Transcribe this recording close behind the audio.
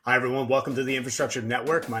Hi, everyone. Welcome to the Infrastructure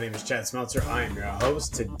Network. My name is Chad Smeltzer. I am your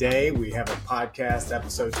host. Today, we have a podcast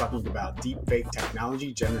episode talking about deepfake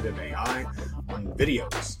technology, generative AI on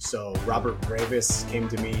videos. So, Robert Gravis came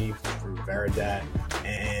to me through Veridat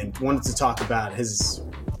and wanted to talk about his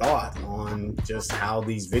thought on just how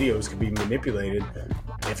these videos could be manipulated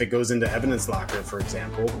if it goes into evidence locker, for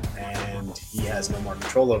example, and he has no more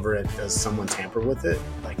control over it. Does someone tamper with it?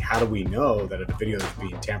 Like, how do we know that a video is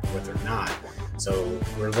being tampered with or not? So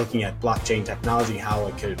we're looking at blockchain technology, how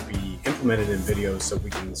it could be implemented in videos so we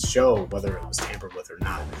can show whether it was tampered with or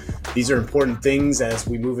not. These are important things as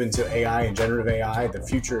we move into AI and generative AI. The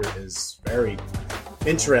future is very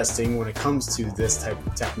interesting when it comes to this type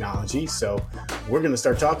of technology. So we're going to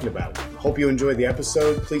start talking about it. Hope you enjoyed the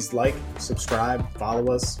episode. Please like, subscribe,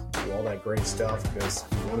 follow us, do all that great stuff because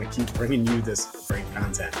we want to keep bringing you this great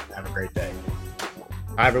content. Have a great day.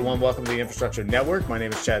 Hi, everyone. Welcome to the Infrastructure Network. My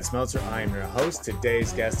name is Chad Smeltzer. I am your host.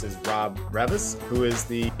 Today's guest is Rob Revis, who is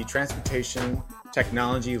the transportation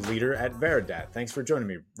technology leader at Veridat. Thanks for joining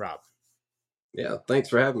me, Rob. Yeah, thanks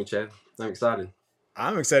for having me, Chad. I'm excited.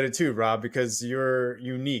 I'm excited too, Rob, because you're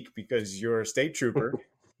unique, because you're a state trooper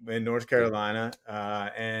in North Carolina,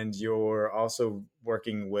 and you're also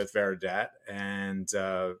working with Veridat, and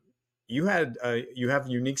you have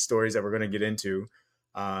unique stories that we're going to get into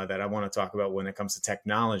that I want to talk about when it comes to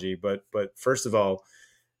technology. But first of all,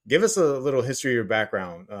 give us a little history of your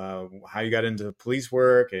background, how you got into police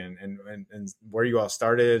work, and where you all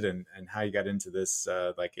started, and how you got into this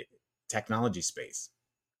technology space.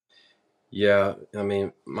 Yeah, I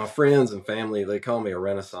mean, my friends and family, they call me a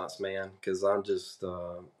Renaissance man because I'm just,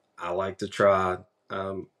 I like to try,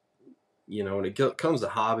 um, when it comes to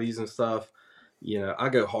hobbies and stuff, I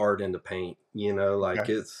go hard into paint, like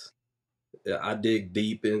Okay. I dig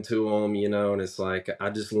deep into them, and it's like, I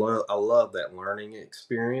love that learning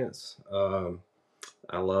experience.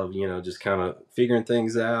 I love, just kind of figuring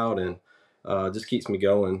things out and just keeps me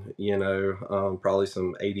going, probably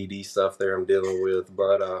some ADD stuff there I'm dealing with,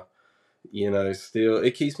 but, still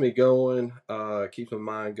it keeps me going, keeps my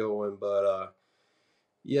mind going. But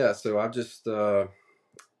yeah, so I just,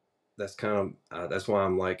 that's kind of, that's why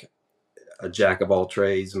I'm like a jack of all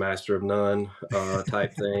trades, master of none,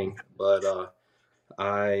 type thing. But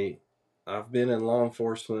I, I've been in law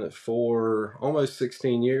enforcement for almost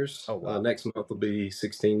 16 years. Oh, wow. Next month will be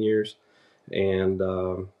 16 years. And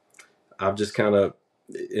I've just kind of,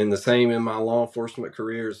 in the same in my law enforcement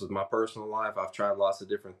careers with my personal life, I've tried lots of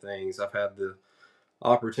different things. I've had the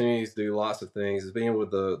opportunities to do lots of things. Being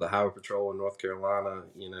with the Highway Patrol in North Carolina,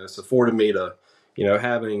 it's afforded me to,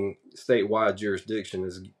 having statewide jurisdiction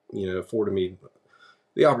is, afforded me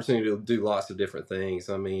the opportunity to do lots of different things.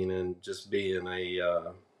 I mean, and just being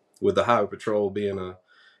with the Highway Patrol, being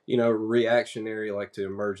a, reactionary, like to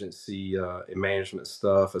emergency management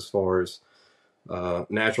stuff as far as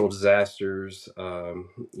natural disasters,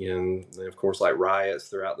 and of course, like riots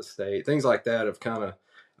throughout the state, things like that.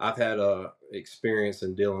 I've had a experience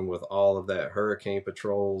in dealing with all of that, hurricane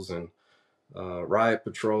patrols and riot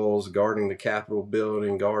patrols, guarding the Capitol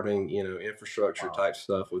building, guarding, infrastructure Wow. type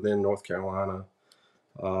stuff within North Carolina.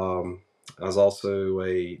 I was also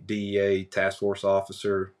a DEA task force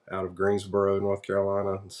officer out of Greensboro, North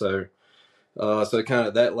Carolina. So kind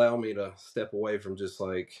of that allowed me to step away from just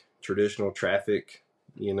like traditional traffic,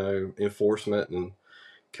 enforcement, and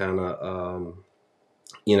kind of,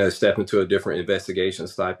 step into a different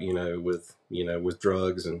investigations type, with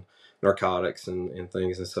drugs and narcotics and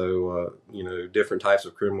things. And so, different types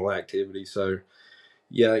of criminal activity. So,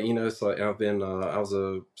 yeah, it's like I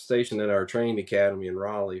was stationed at our training academy in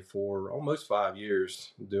Raleigh for almost 5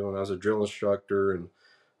 years I was a drill instructor and,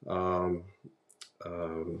 um,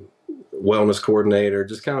 um, wellness coordinator,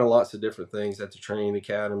 just kind of lots of different things at the training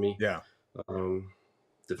academy. Yeah. Um,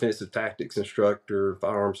 Defensive tactics instructor,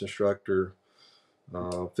 firearms instructor,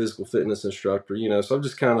 physical fitness instructor. So I'm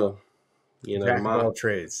just kind of, Jack of my all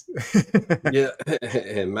trades. yeah,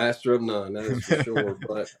 and master of none. That is for sure.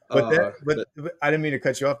 But But I didn't mean to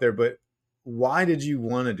cut you off there, but why did you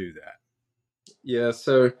want to do that? yeah.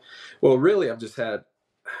 So, well, really,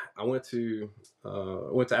 I went to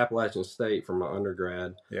Appalachian State for my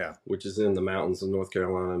undergrad, Yeah. which is in the mountains of North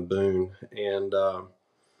Carolina and Boone. And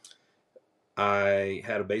I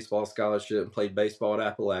had a baseball scholarship and played baseball at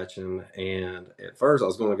Appalachian. And at first, I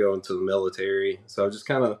was going to go into the military. So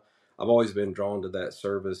I've always been drawn to that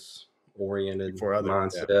service oriented Before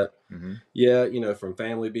others. Yeah. mindset. Mm-hmm. Yeah, from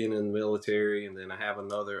family being in the military, and then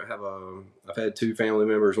I've had two family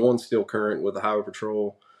members, one still current with the Highway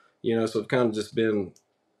Patrol, so I've kind of just been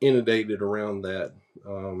inundated around that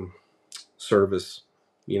service,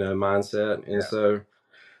 mindset. And Yeah. so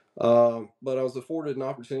But I was afforded an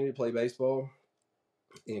opportunity to play baseball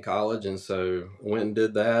in college, and so I went and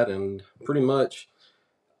did that. And pretty much,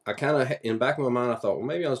 I kind of, in the back of my mind, I thought, well,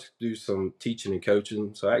 maybe I'll just do some teaching and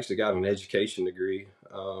coaching. So I actually got an education degree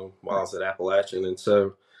while I was Nice. at Appalachian, and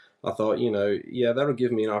so I thought, yeah, that'll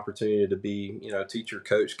give me an opportunity to be, teacher,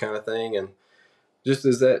 coach kind of thing. And just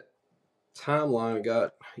as that timeline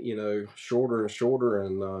got, shorter and shorter,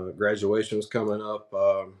 and graduation was coming up,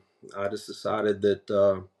 I just decided that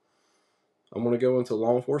I'm going to go into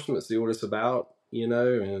law enforcement, see what it's about,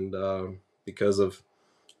 and because of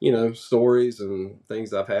stories and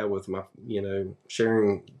things I've had with my,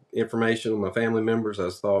 sharing information with my family members, I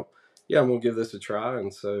just thought, yeah, I'm gonna give this a try.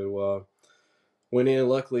 And so went in.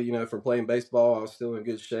 Luckily, from playing baseball, I was still in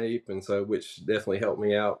good shape, and so which definitely helped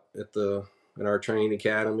me out in our training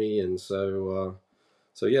academy. And so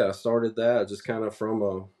yeah, I started that just kind of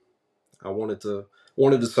from I wanted to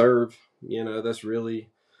serve. That's really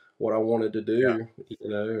what I wanted to Yeah.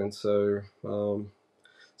 do. And so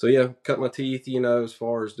yeah, cut my teeth, as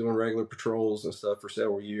far as doing regular patrols and stuff for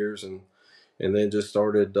several years, and then just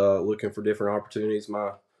started looking for different opportunities.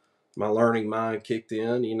 My learning mind kicked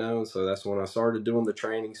in, and so that's when I started doing the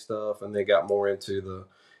training stuff, and then got more into the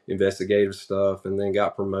investigative stuff, and then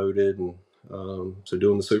got promoted, and so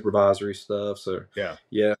doing the supervisory stuff. So Yeah.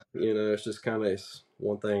 yeah, it's just kind of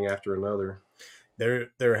one thing after another.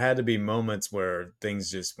 There had to be moments where things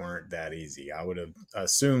just weren't that easy. I would have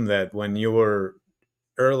assumed that when you were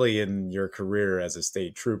early in your career as a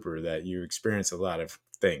state trooper that you experienced a lot of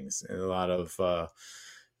things and a lot of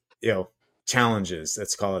you know challenges,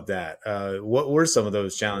 let's call it that. What were some of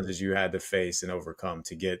those challenges you had to face and overcome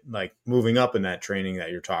to get like moving up in that training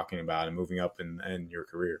that you're talking about and moving up in your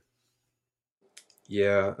career?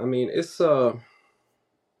 Yeah, I mean, it's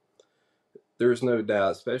there's no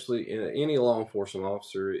doubt, especially in any law enforcement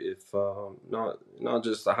officer, if not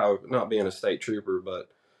just not being a state trooper,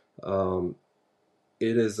 but um,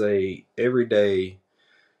 it is a every day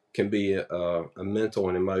can be a mental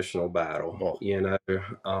and emotional battle. Oh,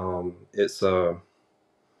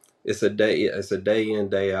 It's a day in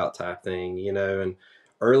day out type thing. And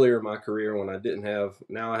earlier in my career when I didn't have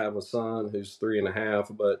now I have a son who's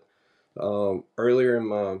 3.5, but earlier in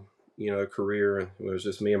my career it was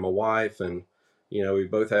just me and my wife, and we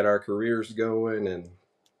both had our careers going,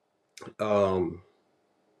 um,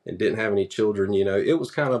 and didn't have any children. It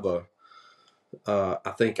was kind of a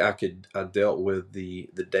I think I dealt with the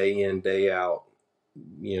day in day out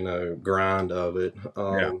grind of it.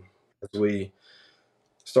 yeah. As we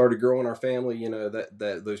started growing our family,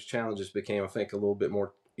 that those challenges became, I think, a little bit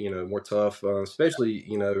more more tough, especially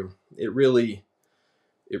it really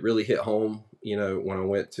hit home, when I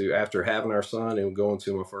went to after having our son and going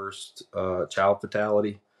to my first child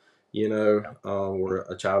fatality, where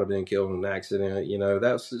a child had been killed in an accident.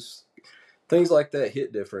 That's just things like that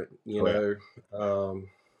hit different, Oh, yeah.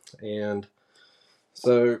 and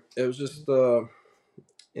so it was just,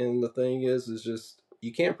 and the thing is just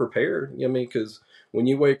you can't prepare. I mean, because when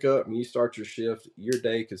you wake up and you start your shift, your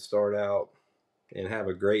day could start out and have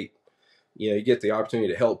a great, you get the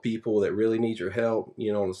opportunity to help people that really need your help,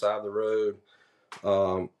 on the side of the road,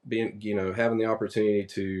 being, having the opportunity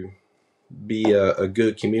to be a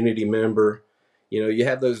good community member. You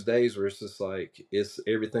have those days where it's just like it's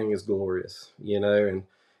everything is glorious,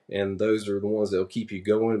 and those are the ones that'll keep you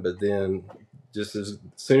going. But then, just as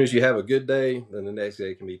soon as you have a good day, then the next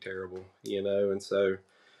day can be terrible, And so,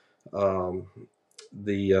 um,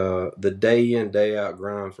 the day in day out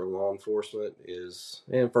grind for law enforcement is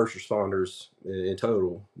and first responders in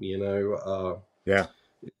total, Yeah.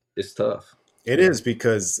 it's tough. It Yeah. is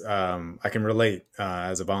because I can relate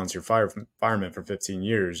as a volunteer fireman for 15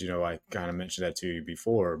 years. I kind of mentioned that to you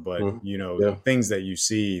before, but Mhm. the Yeah. things that you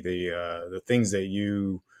see, the things that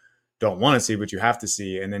you don't want to see, but you have to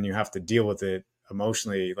see, and then you have to deal with it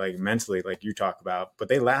emotionally, like mentally, like you talk about. But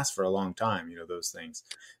they last for a long time. Those things,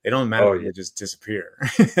 they don't Oh yeah. magically just disappear.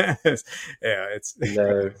 Yeah, it's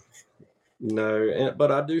No. No,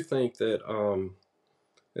 but I do think that,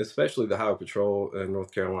 especially the Highway Patrol in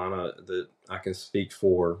North Carolina, that I can speak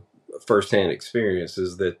for firsthand experience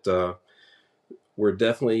is that we're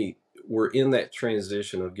definitely we're in that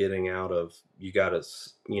transition of getting out of you got to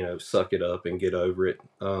suck it up and get over it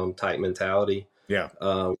type mentality. yeah,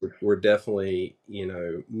 We're definitely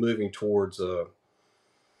moving towards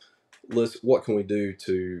let's what can we do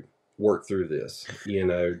to work through this.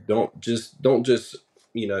 Don't just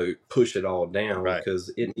push it all down right, because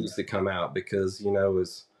it needs to come out because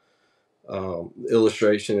as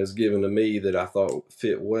illustration is given to me that I thought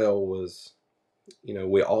fit well was,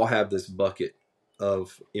 we all have this bucket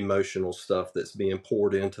of emotional stuff that's being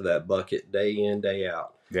poured into that bucket day in, day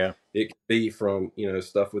out. Yeah. It could be from,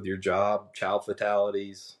 stuff with your job, child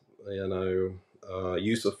fatalities,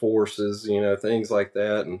 use of forces, things like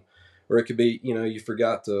that. And, or it could be, you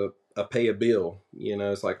forgot to pay a bill,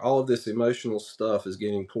 it's like all of this emotional stuff is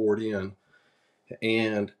getting poured in.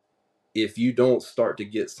 And if you don't start to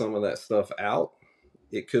get some of that stuff out,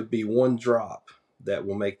 it could be one drop that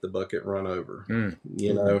will make the bucket run over, Mm.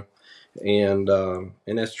 you know, and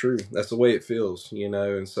that's true. That's the way it feels,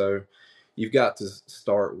 and so you've got to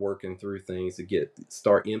start working through things to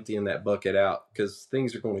start emptying that bucket out, because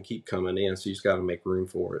things are going to keep coming in. So you just got to make room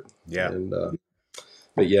for it. Yeah. And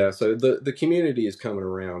but yeah, so the community is coming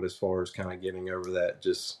around as far as kind of getting over that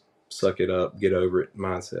just suck it up, get over it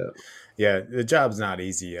mindset. Yeah, the job's not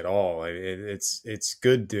easy at all. It's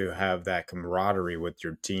good to have that camaraderie with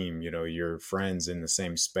your team, your friends in the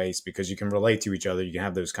same space, because you can relate to each other. You can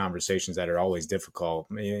have those conversations that are always difficult,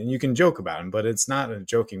 and you can joke about them, but it's not a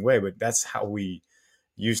joking way. But that's how we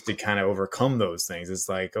used to kind of overcome those things. It's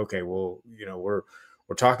like, okay, well, we're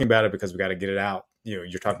talking about it because we got to get it out. You're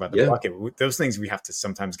talking about the Yeah, bucket. Those things we have to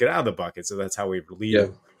sometimes get out of the bucket. So that's how we relieve yeah,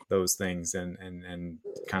 those things and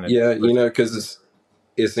kind of. yeah. Because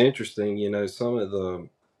it's interesting. Some of the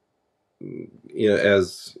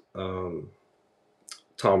as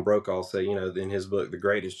Tom Brokaw say, in his book, The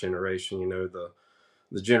Greatest Generation,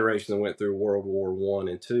 the generation that went through World War One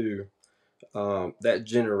and Two, that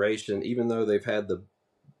generation, even though they've had the,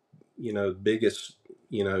 biggest,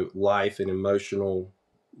 life and emotional,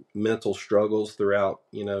 mental struggles throughout,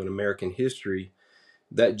 in American history,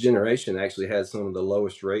 that generation actually had some of the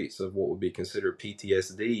lowest rates of what would be considered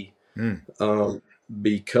PTSD, Mm, um,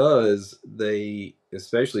 because they,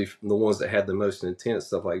 especially the ones that had the most intense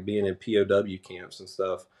stuff, like being in POW camps and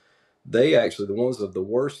stuff, they actually, the ones of the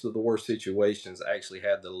worst situations, actually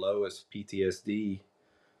had the lowest PTSD,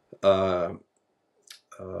 uh,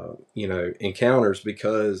 encounters,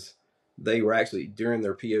 because they were actually, during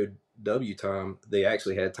their POW time, they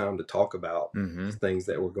actually had time to talk about hmm things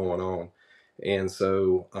that were going on. And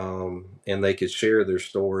so, and they could share their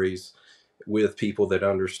stories with people that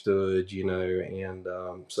understood, and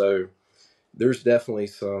so there's definitely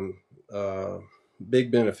some uh,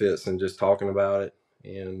 big benefits in just talking about it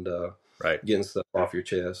and Right. getting stuff off your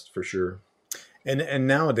chest, for sure. And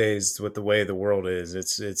nowadays, with the way the world is,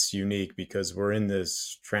 it's unique because we're in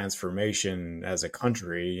this transformation as a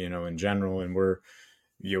country, in general, and we're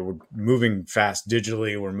moving fast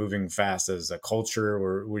digitally. We're moving fast as a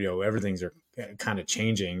culture. Everything's are kind of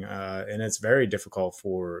changing, and it's very difficult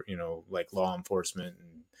for like law enforcement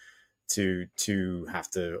and to have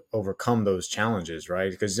to overcome those challenges,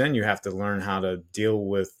 right? Because then you have to learn how to deal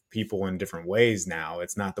with people in different ways now.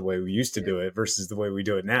 It's not the way we used to do it versus the way we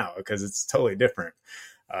do it now, because it's totally different.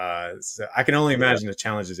 So I can only Yeah, imagine the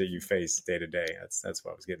challenges that you face day to day. That's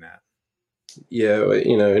what I was getting at. yeah,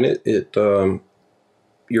 and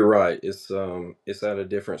you're right. It's at a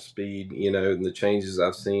different speed, and the changes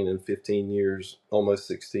I've seen in 15 years, almost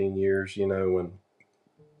 16 years,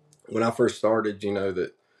 when I first started,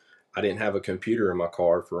 that I didn't have a computer in my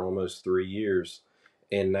car for almost 3 years.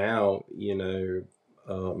 And now,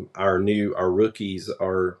 our rookies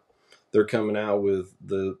they're coming out with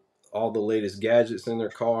all the latest gadgets in their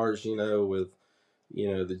cars, with,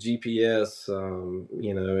 the GPS,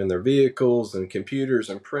 in their vehicles, and computers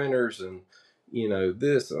and printers, and,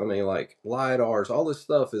 this, I mean, like LiDARs, all this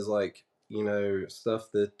stuff is like, stuff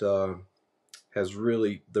that, has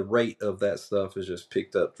really, the rate of that stuff has just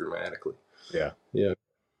picked up dramatically. Yeah. Yeah.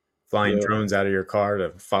 Flying Yeah. drones out of your car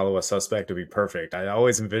to follow a suspect would be perfect. I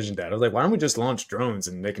always envisioned that. I was like, why don't we just launch drones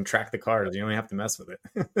and they can track the cars? You only have to mess with it.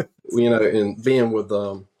 And being with,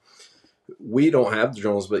 we don't have the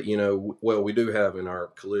drones, but, well, we do have in our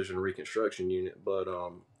collision reconstruction unit, but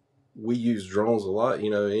we use drones a lot,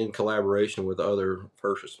 in collaboration with other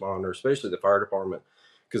first responders, especially the fire department,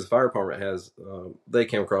 because the fire department has, they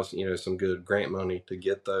came across, some good grant money to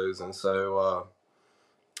get those. And so,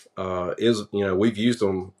 is, we've used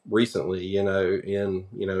them recently,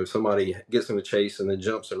 somebody gets in a chase and then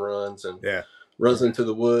jumps and Yeah. runs into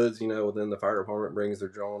the woods, then the fire department brings their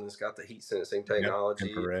drone, and it's got the heat sensing Yep.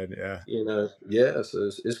 technology, Infrared. Yeah. yeah, so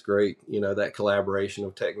it's great, that collaboration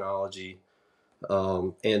of technology,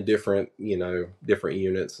 and different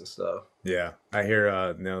units and stuff. Yeah, I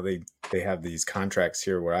hear. They have these contracts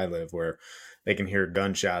here where I live where they can hear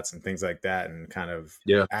gunshots and things like that and kind of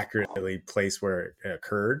Yeah, accurately place where it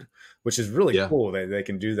occurred, which is really yeah, cool. They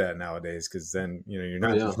can do that nowadays because then you're oh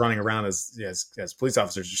not yeah, just running around as police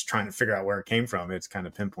officers just trying to figure out where it came from. It kind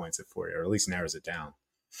of pinpoints it for you, or at least narrows it down.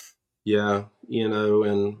 yeah,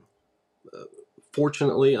 and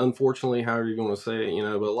fortunately, unfortunately, however you want to say it,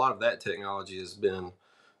 but a lot of that technology has been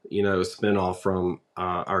a spinoff from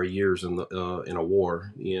our years in a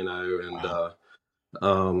war, and Wow.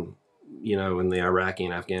 um, in the Iraqi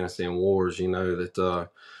and Afghanistan wars, that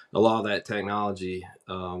a lot of that technology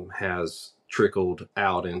has trickled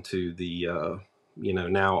out into the,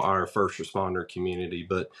 now our first responder community.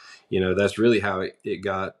 But, that's really how it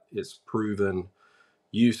got its proven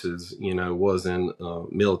uses, was in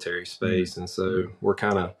military Mm. space. And so we're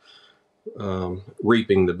kind of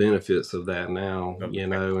reaping the benefits of that now, Of the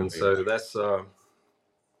and technology. so that's,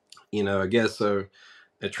 I guess so.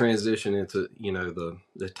 A transition into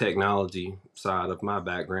the technology side of my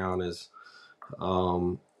background is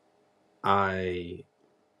um, I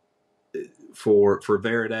for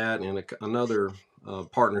Veridat and another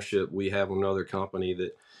partnership we have with another company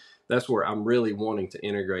that's where I'm really wanting to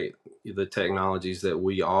integrate the technologies that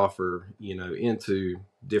we offer into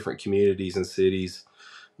different communities and cities,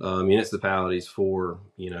 municipalities for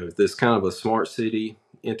this kind of a smart city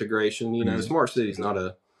integration. Mm. Smart city is not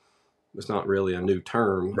a it's not really a new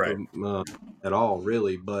term Right. at all,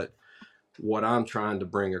 really. But what I'm trying to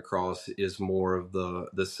bring across is more of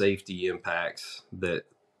the safety impacts that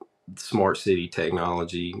smart city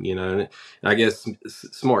technology, and I guess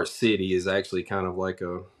smart city is actually kind of like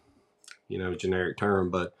a generic term,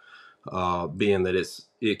 but being that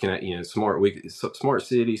it can smart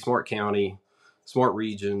city, smart county, smart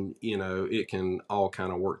region, it can all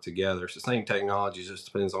kind of work together. It's the same technology, just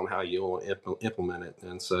depends on how you want to implement it.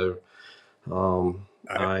 And so I,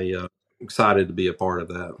 I excited to be a part of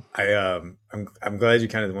that. I'm glad you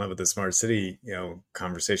kind of went with the smart city,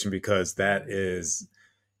 conversation, because that is,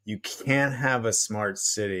 you can't have a smart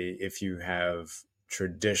city if you have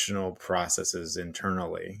traditional processes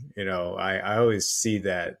internally. I always see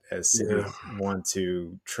that as Yeah. cities want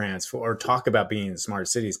to transform or talk about being smart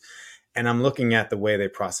cities. And I'm looking at the way they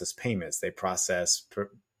process payments, they process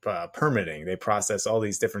permitting, they process all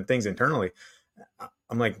these different things internally.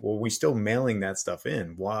 I'm like, well, we still mailing that stuff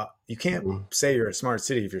in. Why you can't Mhm. say you're a smart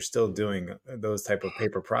city if you're still doing those type of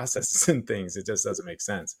paper processes and things? It just doesn't make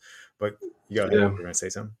sense. But you go ahead. Yeah. We're going to say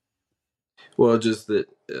something. Well, just that,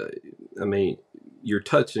 I mean, you're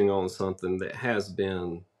touching on something that has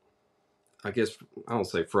been, I guess, I don't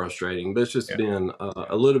say frustrating, but it's just Yeah. been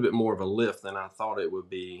a little bit more of a lift than I thought it would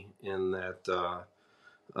be, in that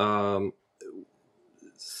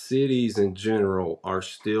cities in general are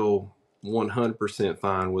still 100%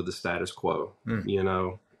 fine with the status quo.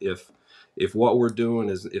 Mm. If what we're doing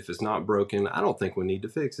is, if it's not broken, I don't think we need to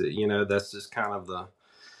fix it. That's just kind of the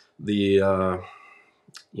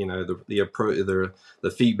the approach,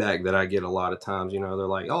 the feedback that I get a lot of times. They're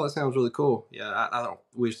like, oh, that sounds really cool. Yeah, I don't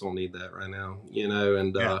we just don't need that right now.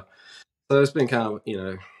 And Yeah. so it's been kind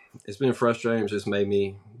of, it's been frustrating. It's just made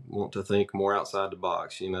me want to think more outside the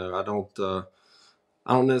box.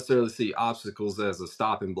 I don't necessarily see obstacles as a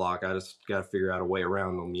stopping block. I just got to figure out a way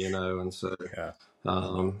around them, and so Yeah.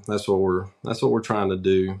 that's what we're trying to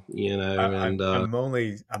do, and I'm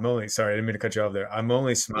only sorry, I didn't mean to cut you off there. I'm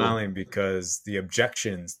only yeah. smiling because the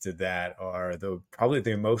objections to that are probably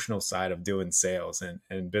the emotional side of doing sales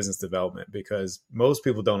and business development, because most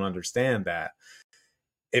people don't understand that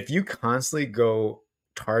if you constantly go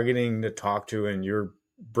targeting to talk to, and you're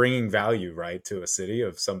bringing value right to a city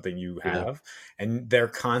of something you Yeah. have, and they're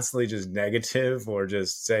constantly just negative or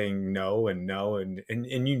just saying no and no, and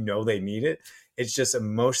they need it, it's just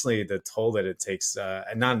emotionally the toll that it takes,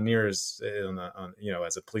 and not near as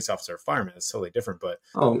as a police officer or fireman, it's totally different, but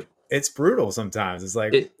Oh, it's brutal sometimes. It's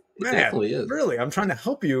like, it man, definitely is. really, I'm trying to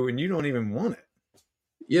help you and you don't even want it.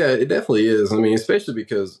 Yeah, it definitely is. I mean, especially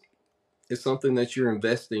because it's something that you're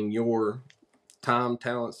investing your time,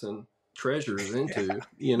 talents, and treasures Yeah. into,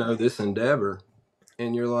 this endeavor.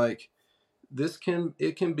 And you're like,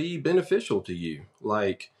 it can be beneficial to you.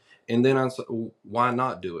 Like, and then why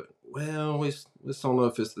not do it? Well, we just don't know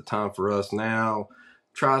if it's the time for us now.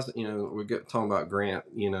 Try, we're talking about grant,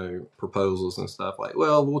 proposals and stuff, like,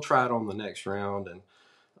 well, we'll try it on the next round,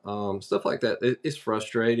 and stuff like that. It's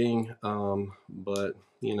frustrating, but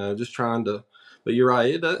just trying to. But you're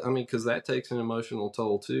right. It does, I mean, because that takes an emotional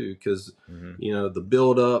toll too. Because Hmm. the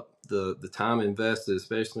build up, the time invested,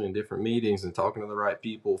 especially in different meetings and talking to the right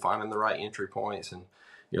people, finding the right entry points, and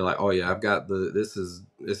you're like, oh yeah, I've got this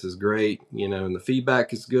is great, and the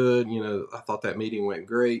feedback is good. I thought that meeting went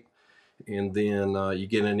great, and then you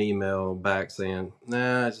get an email back saying,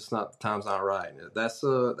 nah, it's just not, the time's not right. That's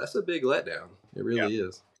a big letdown. It really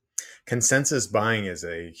is. Consensus buying is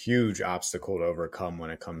a huge obstacle to overcome when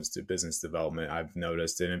it comes to business development, I've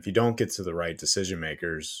noticed. And if you don't get to the right decision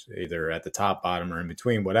makers, either at the top, bottom, or in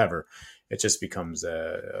between, whatever, it just becomes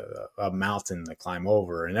a mountain to climb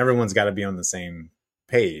over. And everyone's got to be on the same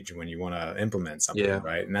page when you want to implement something, Yeah.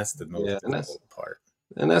 right? And that's the most Yeah. difficult part.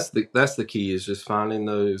 And that's the key, is just finding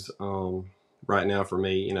those, right now for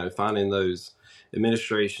me, finding those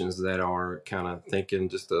administrations that are kind of thinking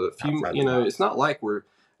just a few, Outside the it's box. not like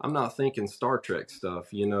I'm not thinking Star Trek stuff,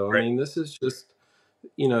 I Right. mean, this is just,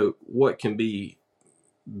 what can be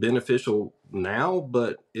beneficial now,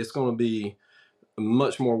 but it's going to be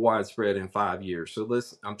much more widespread in 5 years. So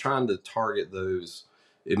I'm trying to target those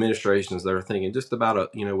administrations that are thinking just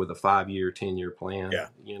about with a 5 year, 10-year plan, Yeah.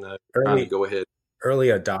 trying to Early go ahead. early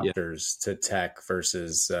Yeah. adopters to tech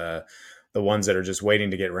versus the ones that are just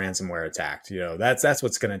waiting to get ransomware attacked. That's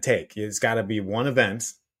what's going to take. It's got to be one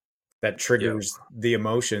event that Yeah. triggers the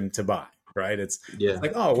emotion to buy. Right? It's Yeah.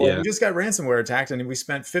 like, oh well, we Yeah. just got ransomware attacked, and we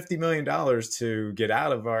spent $50 million to get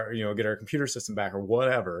out of our, get our computer system back or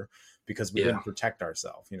whatever because we Yeah. didn't protect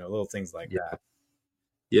ourselves. Little things like Yeah. that.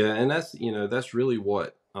 Yeah. And that's really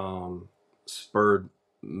what, spurred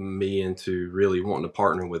me into really wanting to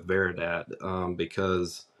partner with Veridat,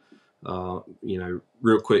 because,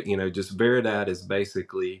 real quick, just Veridat is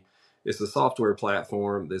basically, it's a software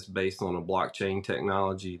platform that's based on a blockchain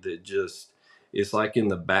technology that just, it's like in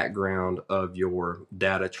the background of your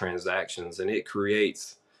data transactions, and it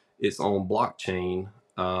creates its own blockchain,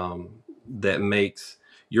 that makes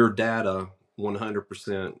your data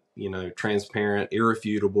 100%, transparent,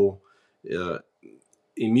 irrefutable, uh,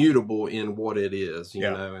 immutable in what it is,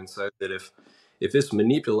 Yeah. and so that if it's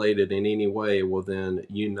manipulated in any way, well, then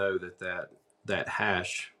that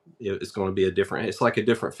hash is going to be a different. It's like a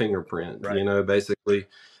different fingerprint, Right. Basically,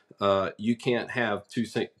 you can't have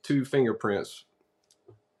two fingerprints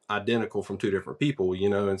identical from two different people,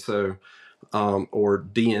 and so, or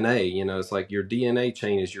DNA, it's like your DNA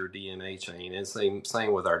chain is your DNA chain, and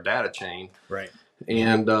same with our data chain, Right.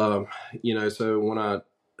 and so when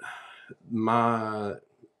my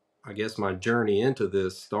I guess my journey into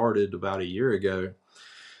this started about a year ago.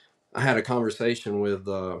 I had a conversation with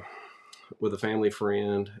a family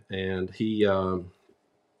friend, and he's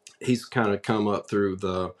kind of come up through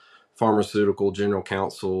the pharmaceutical general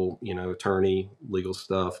counsel, attorney, legal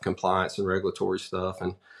stuff, compliance and regulatory stuff,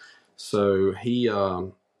 and so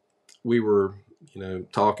we were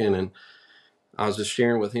talking, and I was just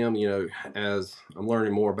sharing with him, as I'm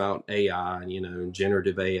learning more about AI, and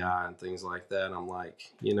generative AI and things like that. I'm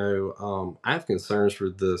like, I have concerns for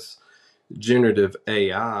this generative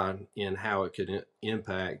AI and how it could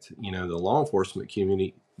impact, the law enforcement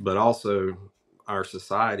community, but also our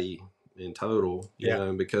society in total,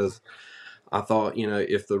 Yeah. because I thought,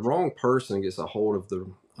 if the wrong person gets a hold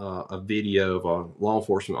of a video of a law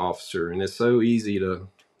enforcement officer, and it's so easy to,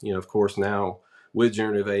 of course, now with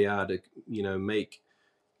generative AI to, make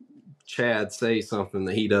Chad say something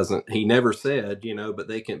that he never said, but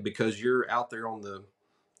they can, because you're out there on the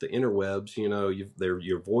interwebs,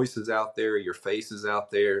 your voice is out there, your face is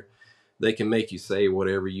out there. They can make you say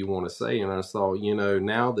whatever you want to say. And I just thought,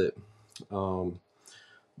 now that, um,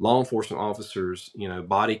 law enforcement officers,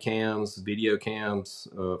 body cams, video cams,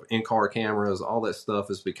 in-car cameras, all that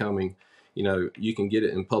stuff is becoming, you can get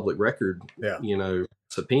it in public record, Yeah.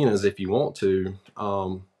 subpoenas if you want to.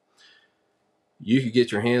 You could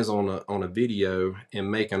get your hands on a video and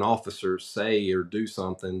make an officer say or do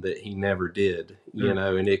something that he never did,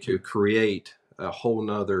 Mm. and it could create a whole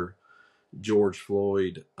nother George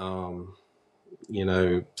Floyd,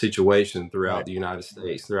 situation throughout Right. the United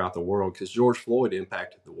States, throughout the world, because George Floyd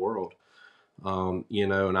impacted the world. And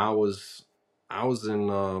I was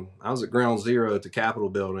at Ground Zero at the Capitol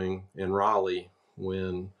building in Raleigh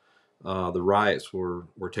when the riots were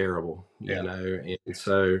terrible, Yeah. and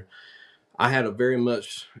so I had a very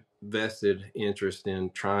much vested interest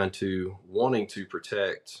in wanting to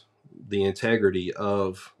protect the integrity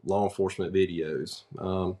of law enforcement videos.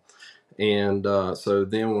 And so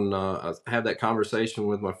then when I had that conversation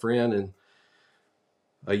with my friend, and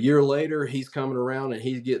a year later, he's coming around and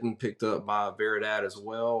he's getting picked up by Veridat as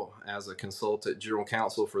well as a consultant general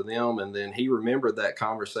counsel for them. And then he remembered that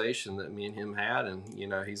conversation that me and him had. And,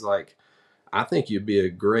 he's like, I think you'd be a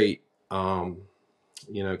great, kind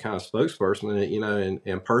of spokesperson,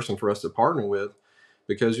 and person for us to partner with,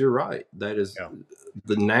 because you're right. That is Yeah.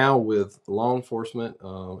 the now with law enforcement,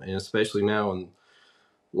 and especially now in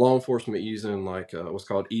law enforcement using like what's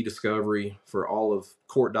called e-discovery for all of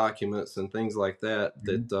court documents and things like that,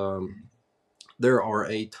 Mhm. there are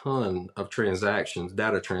a ton of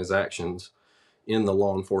data transactions in the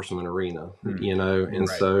law enforcement arena, Mm. and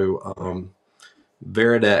Right. so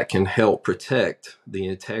Veridat can help protect the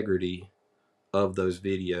integrity of those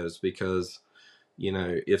videos, because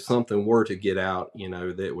if something were to get out,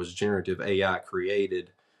 that was generative AI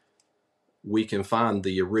created, we can find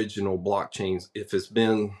the original blockchains. If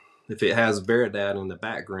it has Veridata in the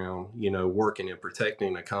background, working and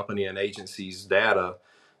protecting a company and agency's data,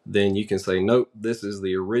 then you can say, nope, this is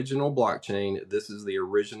the original blockchain. This is the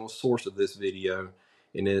original source of this video,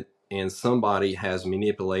 and somebody has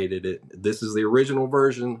manipulated it. This is the original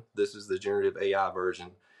version. This is the generative AI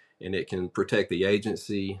version, and it can protect the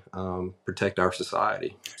agency, protect our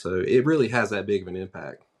society. So it really has that big of an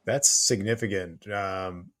impact. That's significant.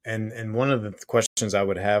 And one of the questions I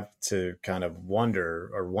would have to kind of wonder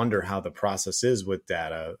how the process is with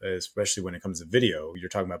data, especially when it comes to video. You're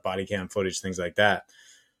talking about body cam footage, things like that.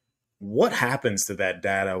 What happens to that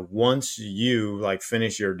data once you like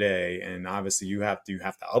finish your day? And obviously you have to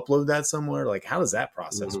upload that somewhere. Like, how does that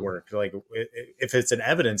process Mm-hmm. work? Like, if it's an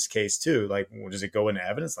evidence case too, like, does it go into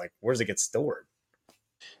evidence? Like, where does it get stored?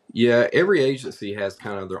 Yeah, every agency has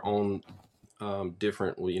kind of their own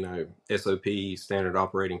different, SOP, standard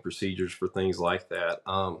operating procedures for things like that.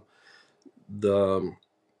 The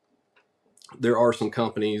There are some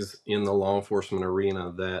companies in the law enforcement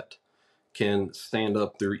arena that can stand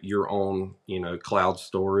up through your own, cloud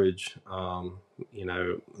storage.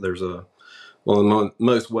 There's one of the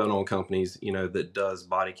most well-known companies, that does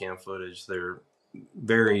body cam footage. They're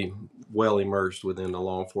very well immersed within the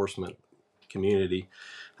law enforcement community.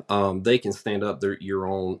 They can stand up your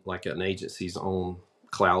own, like an agency's own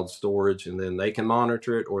cloud storage, and then they can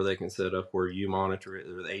monitor it, or they can set up where you monitor it,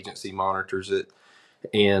 or the agency monitors it.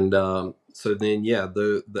 And so then, yeah,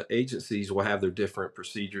 the agencies will have their different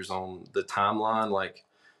procedures on the timeline. Like,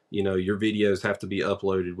 your videos have to be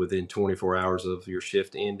uploaded within 24 hours of your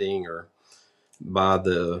shift ending, or by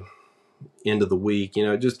the end of the week.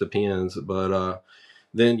 It just depends. But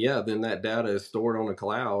then that data is stored on a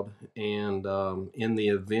cloud. And in the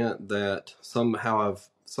event that somehow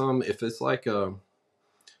if it's like a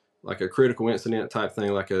critical incident type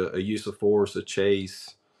thing, like a use of force, a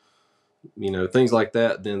chase, things like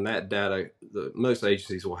that, then that data, most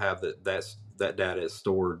agencies will have that data is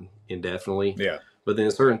stored indefinitely. Yeah. But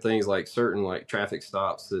then certain things, like certain like traffic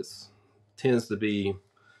stops, that tends to be,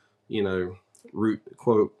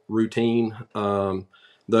 quote routine.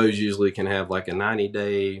 Those usually can have like a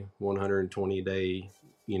 90-day, 120-day,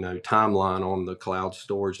 timeline on the cloud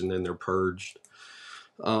storage, and then they're purged.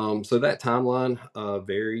 So that timeline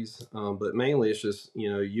varies, but mainly it's just,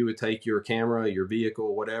 you would take your camera, your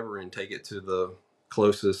vehicle, whatever, and take it to the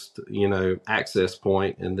closest, access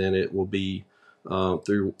point, and then it will be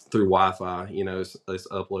through Wi-Fi. It's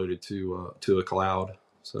uploaded to a cloud.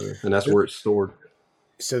 So, and that's where it's stored.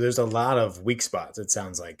 So there's a lot of weak spots, it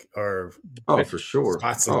sounds like, or Oh, for sure.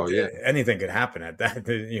 spots that Oh, yeah. anything could happen at that,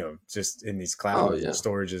 just in these cloud Oh, yeah.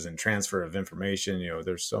 storages and transfer of information.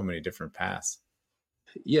 There's so many different paths.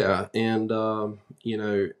 Yeah. And,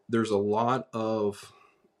 there's a lot of,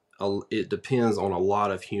 it depends on a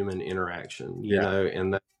lot of human interaction, Yeah.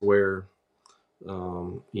 and that's where,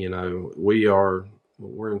 we're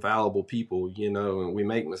infallible people, and we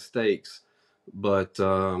make mistakes, but,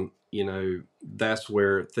 that's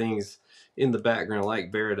where things in the background,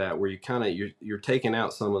 like Veridat, where you're taking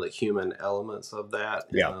out some of the human elements of that.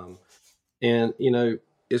 Yeah. And,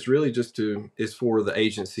 it's really it's for the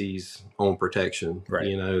agency's own protection, Right.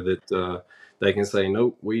 that, they can say,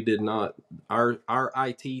 nope, we did not, our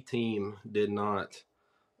IT team did not,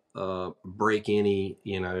 break any,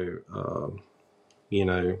 you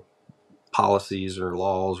know, policies or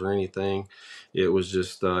laws or anything. It was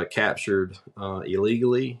just captured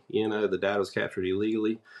illegally. The data was captured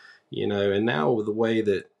illegally. And now with the way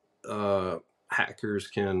that hackers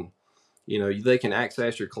can, they can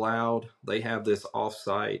access your cloud. They have this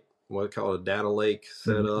offsite, what we call a data lake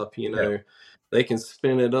set Mhm. up. Yeah. They can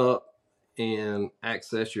spin it up and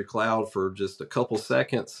access your cloud for just a couple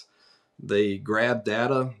seconds. They grab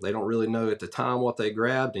data. They don't really know at the time what they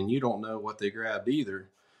grabbed, and you don't know what they grabbed either,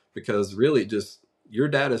 because really just your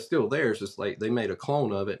data is still there. It's just like they made a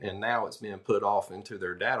clone of it, and now it's being put off into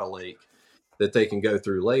their data lake that they can go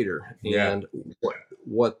through later. Yeah. And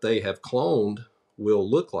what they have cloned will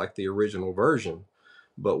look like the original version,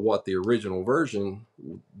 but what the original version,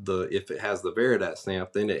 if it has the Veridat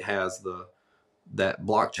stamp, then it has that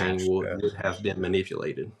blockchain would have been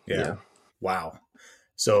manipulated. Yeah. Wow.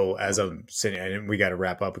 So as I'm sitting, and we got to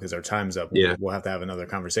wrap up because our time's up. Yeah. We'll have to have another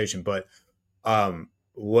conversation. But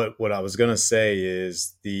what I was gonna say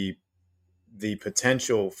is the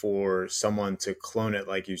potential for someone to clone it,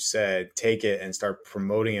 like you said, take it and start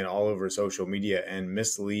promoting it all over social media and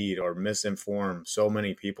mislead or misinform so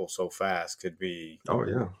many people so fast could be Oh,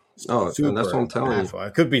 yeah. Oh, and that's what super I'm telling you. impactful.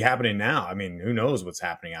 It could be happening now. I mean, who knows what's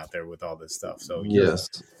happening out there with all this stuff. So Yes.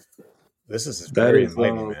 this is That very is,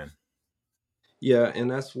 enlightening, man. yeah.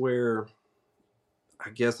 And that's where, I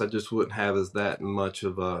guess I just wouldn't have as that much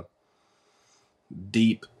of a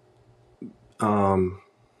deep,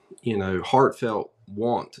 heartfelt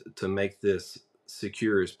want to make this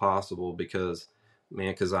secure as possible because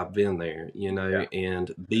I've been there, Yeah.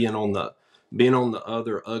 and being on the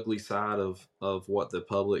other ugly side of what the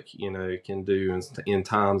public, can do in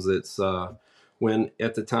times that's when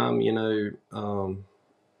at the time,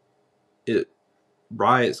 it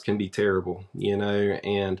riots can be terrible,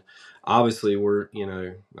 and obviously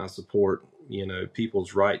I support,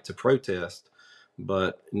 people's right to protest,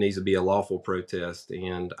 but it needs to be a lawful protest.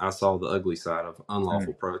 And I saw the ugly side of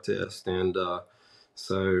unlawful Mm. protest. And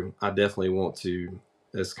so I definitely want to,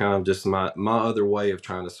 it's kind of just my other way of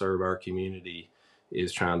trying to serve our community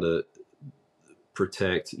is trying to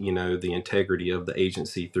protect, the integrity of the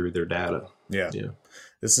agency through their data. Yeah. Yeah.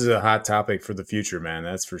 This is a hot topic for the future, man.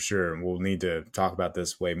 That's for sure. And we'll need to talk about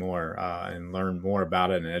this way more and learn more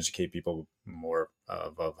about it and educate people more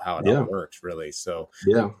of how it all Yeah. works, really. So,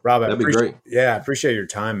 Yeah. Rob, That'd be great. I appreciate your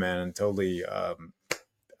time, man, and totally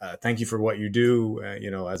thank you for what you do.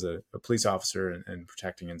 As a police officer and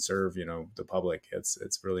protecting and serve, the public.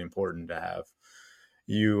 It's really important to have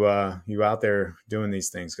you out there doing these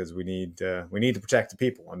things because we need to protect the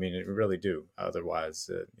people. I mean, we really do. Otherwise,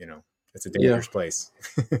 it's a Yeah. dangerous place,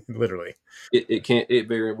 literally. It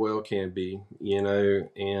very well can be,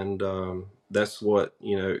 and that's what,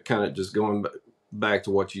 kind of just going back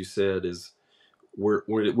to what you said is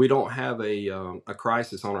we don't have a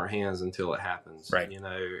crisis on our hands until it happens, Right.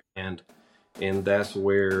 and that's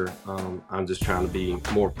where I'm just trying to be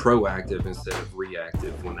more proactive instead of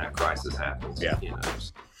reactive when that crisis happens. Yeah.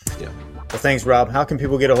 Yeah. Well, thanks, Rob. How can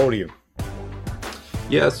people get a hold of you?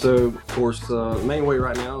 Yeah, so of course, the main way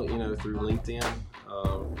right now, through LinkedIn.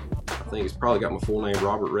 I think it's probably got my full name,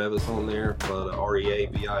 Robert Revis, on there, but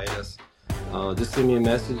Reavis. Just send me a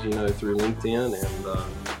message, through LinkedIn, and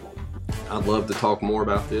I'd love to talk more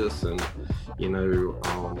about this. And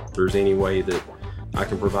if there's any way that I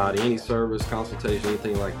can provide any service, consultation,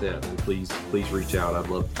 anything like that, then please reach out. I'd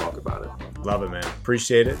love to talk about it. Love it, man.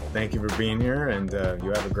 Appreciate it. Thank you for being here, and you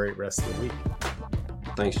have a great rest of the week.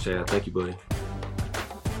 Thanks, Chad. Thank you, buddy.